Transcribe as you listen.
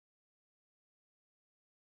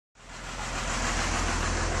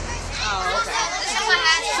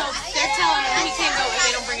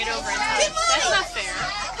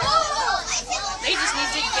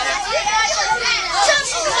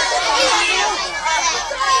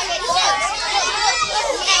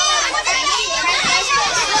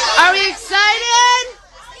Are we excited?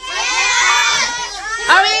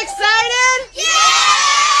 Yeah! Are we excited? Yeah!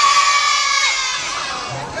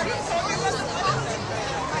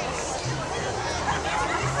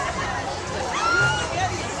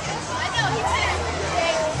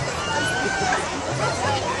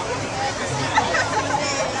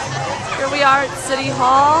 Here we are at City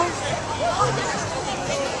Hall.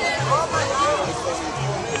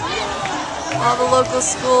 All the local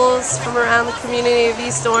schools from around the community of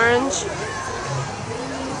East Orange.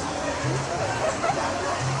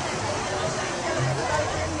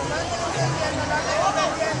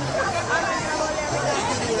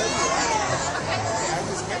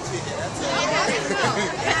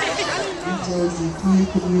 Jersey Clean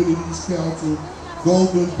Communities Council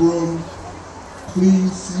Golden Broom Clean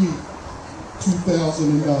Sweep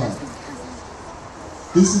 2009.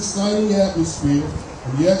 This exciting atmosphere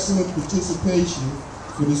and the excellent participation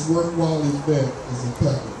for this worthwhile event is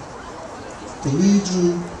impeccable. To lead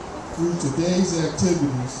you through today's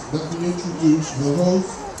activities, let me introduce your host,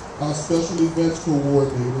 our special events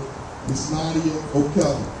coordinator, Ms. Nadia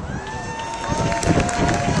O'Kelly.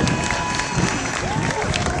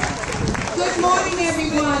 Good morning,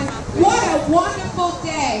 everyone. What a wonderful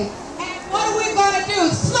day. And what are we going to do?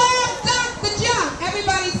 Slam dunk the jump.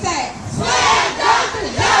 Everybody say, slam dunk the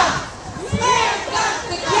jump. Slam dunk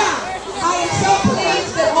the jump. I am so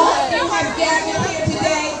pleased that all of you have gathered here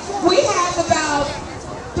today. We have about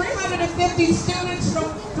 350 students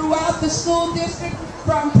from throughout the school district,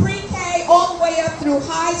 from pre-K all the way up through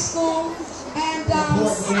high school. And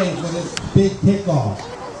game for this big kickoff.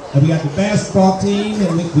 And we got the basketball team,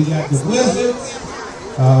 and we got the Wizards,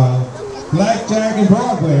 Blackjack, and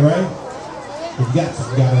Broadway, right? You got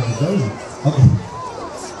under those. Okay.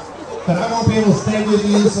 But I won't be able to stay with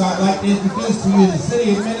you, so I'd like to introduce to you the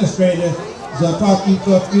city administrator. So I'll talk to you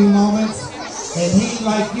for a few moments. And he,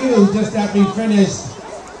 like you, just after he finished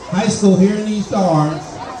high school here in East Orange,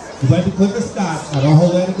 he went to Clifford Scott. I don't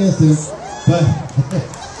hold that against him, but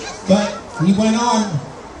he went on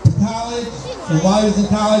to college, and while he was in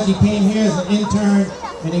college, he came here as an intern,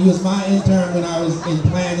 and he was my intern when I was in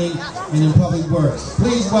planning and in public works.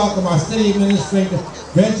 Please welcome our city administrator,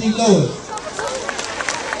 Reggie Lewis.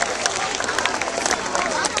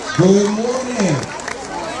 Good morning.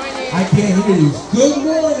 I can't hear you. Good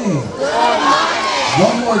morning.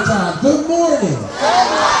 One more time. Good morning.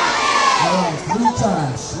 All right, 3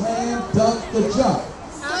 times. Slam, dunk, the jump.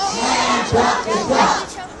 Slam, dunk, the jump.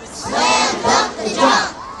 Slam dunk the jump.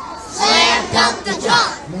 Slam dunk the jump.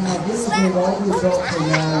 Now, this is where all the adults are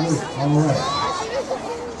now with. All right.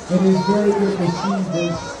 It is very good to see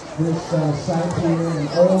this site here and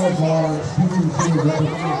all of our students here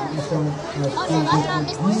representing East Orange School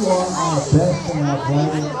District. You are our best and our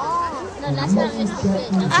brightest. And you can set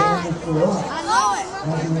these boundaries for us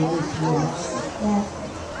as we live here. Yes.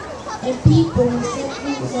 And people who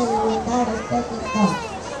simply know without a second thought.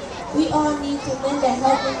 We all need to lend a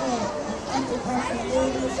helping hand and keep our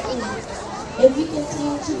communities clean. If we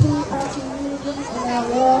continue to clean our communities and our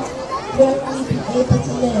world, where will we be able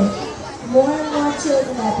to live? More and more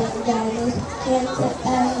children have been diagnosed with cancer,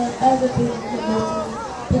 asthma, and other breathing conditions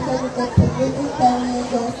because of the pollutants that we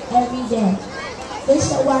ingest every day. Fish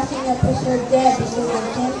are washing up us are dead because of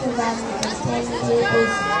cancer environment contaminated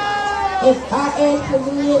ocean. If our air is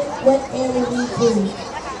polluted, what air will we breathe?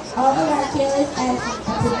 All of our careless actions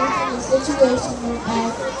are producing a situation known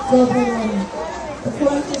as global warming.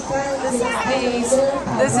 According to scientists,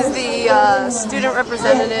 This is the student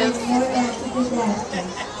representative.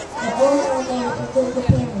 The ozone layer is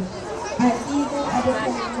disappearing. Our seasons are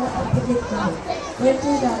becoming more unpredictable.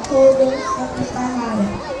 Winters are colder, summers are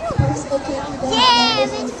hotter. Personal cases that have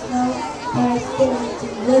never seen snow are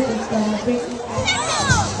experiencing blizzards that are breaking ice.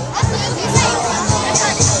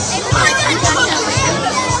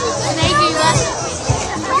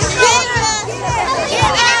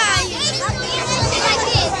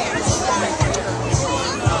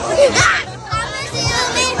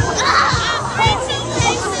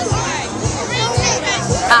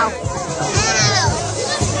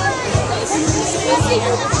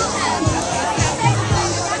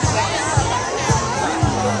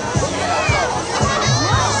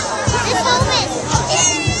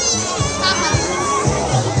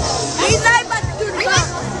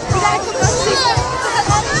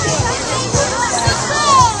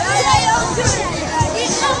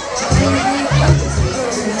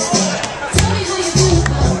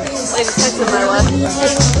 To my left.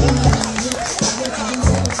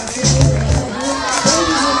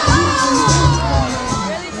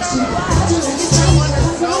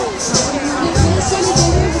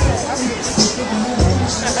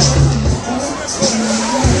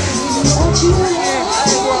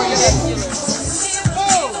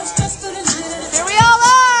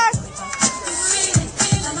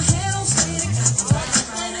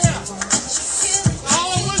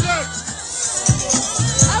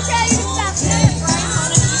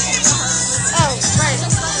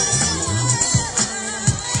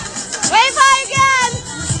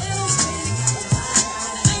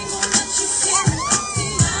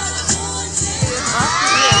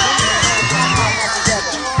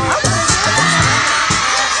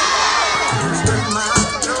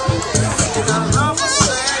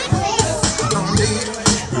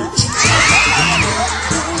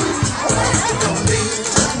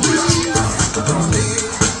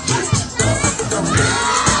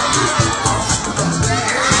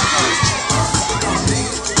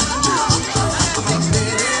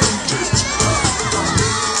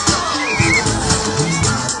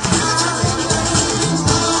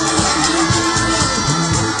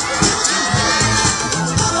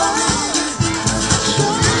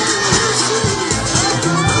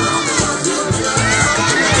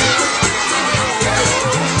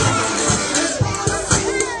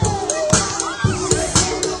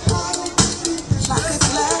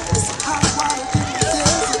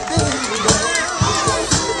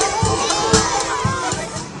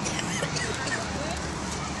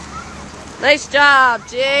 Nice job,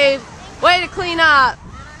 Jade. Way to clean up.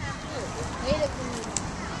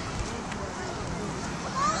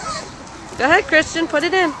 Go ahead, Christian. Put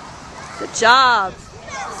it in. Good job.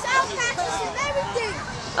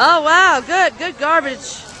 Oh, wow. Good. Good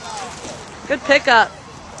garbage. Good pickup.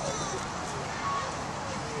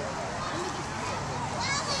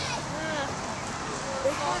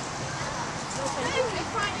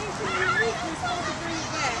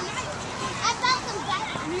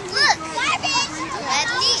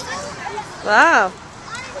 Wow.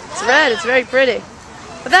 It's red. It's very pretty.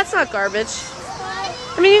 But that's not garbage.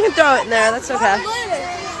 I mean, you can throw it in there. That's okay.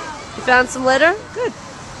 You found some litter? Good.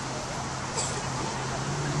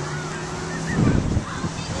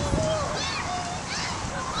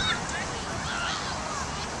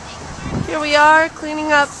 Here we are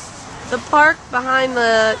cleaning up the park behind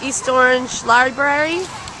the East Orange Library.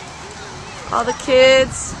 All the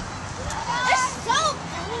kids.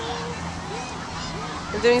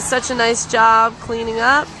 They're doing such a nice job cleaning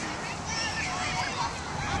up.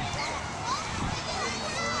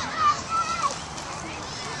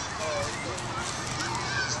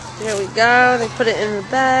 There we go. They put it in the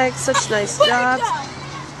bag. Such nice jobs.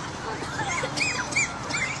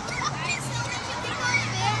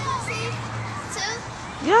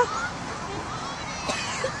 Yeah.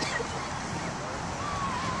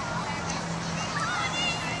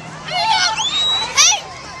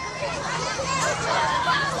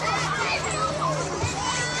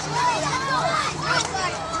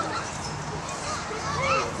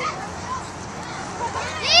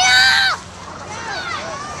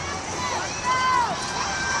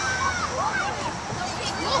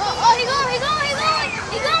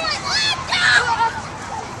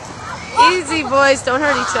 Easy, boys. Don't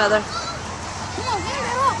hurt each other.